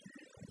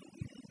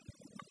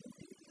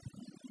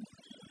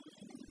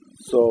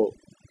So,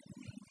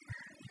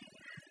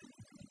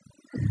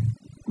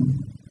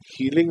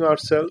 healing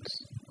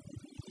ourselves,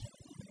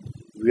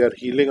 we are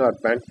healing our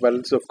bank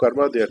balance of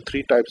karma. There are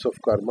three types of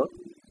karma.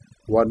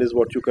 One is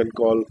what you can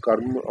call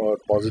karma or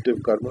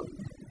positive karma.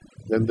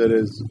 Then there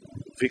is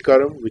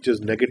vikaram, which is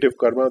negative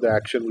karma, the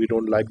action we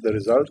don't like the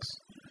results.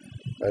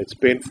 It's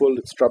painful,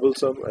 it's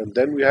troublesome. And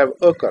then we have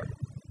akarma.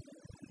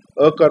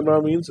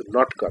 Akarma means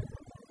not karma.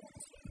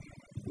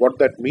 What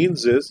that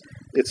means is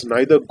it's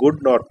neither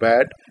good nor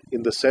bad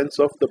in the sense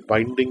of the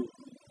binding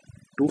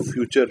to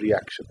future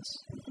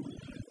reactions.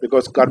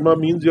 Because karma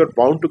means you're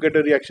bound to get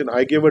a reaction.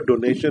 I gave a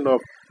donation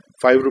of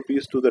 5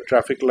 rupees to the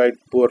traffic light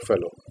poor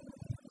fellow.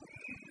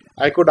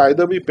 I could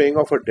either be paying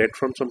off a debt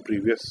from some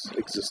previous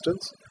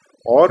existence,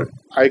 or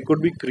I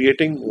could be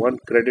creating one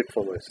credit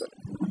for myself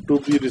to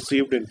be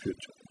received in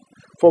future,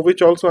 for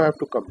which also I have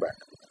to come back.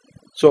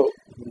 So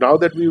now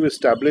that we've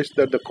established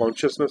that the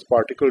consciousness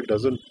particle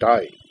doesn't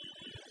die,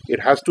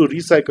 it has to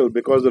recycle,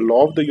 because the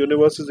law of the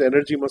universe is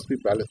energy must be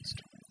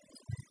balanced.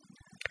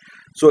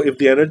 So if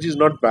the energy is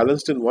not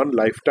balanced in one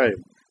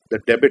lifetime, the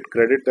debit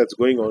credit that's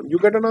going on, you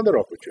get another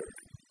opportunity.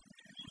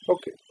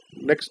 Okay,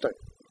 next time.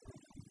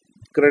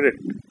 Credit.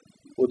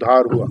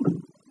 उधार हुआ.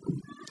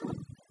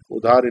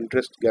 उधार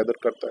interest gather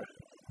करता है.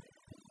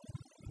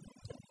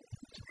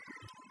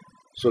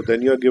 So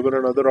then you are given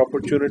another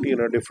opportunity in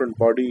a different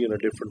body, in a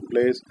different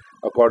place,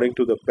 according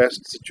to the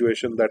best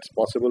situation that's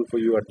possible for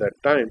you at that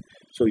time.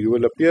 So you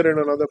will appear in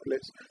another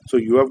place. So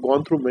you have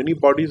gone through many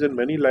bodies in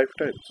many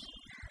lifetimes.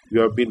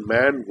 You have been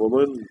man,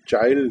 woman,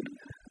 child,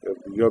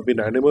 you have been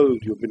animal,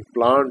 you've been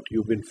plant,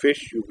 you've been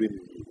fish, you've been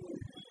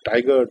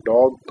tiger,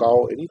 dog,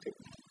 cow, anything.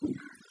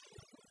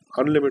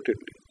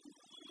 Unlimitedly.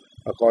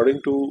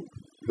 According to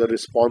the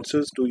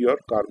responses to your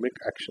karmic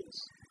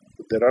actions.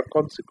 There are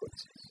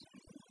consequences.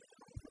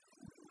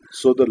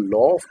 So the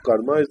law of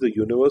karma is the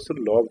universal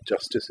law of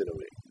justice in a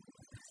way.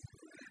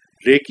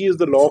 Reiki is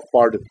the law of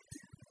pardon.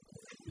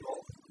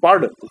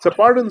 Pardon. It's a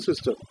pardon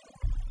system.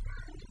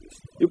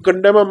 You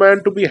condemn a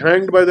man to be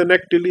hanged by the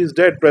neck till he's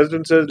dead.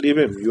 President says, leave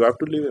him. You have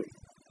to leave him.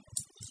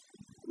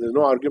 There's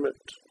no argument.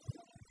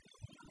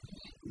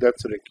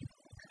 That's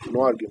Reiki.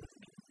 No argument.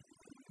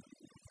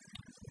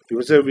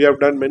 People say, we have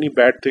done many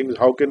bad things.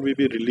 How can we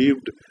be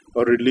relieved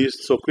or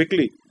released so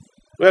quickly?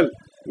 Well,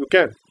 you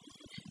can.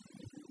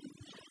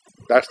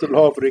 That's the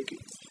law of Reiki.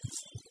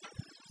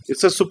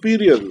 It's a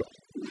superior law.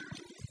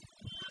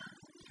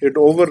 It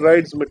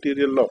overrides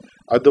material law.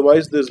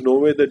 Otherwise, there's no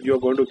way that you're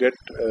going to get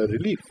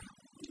relief.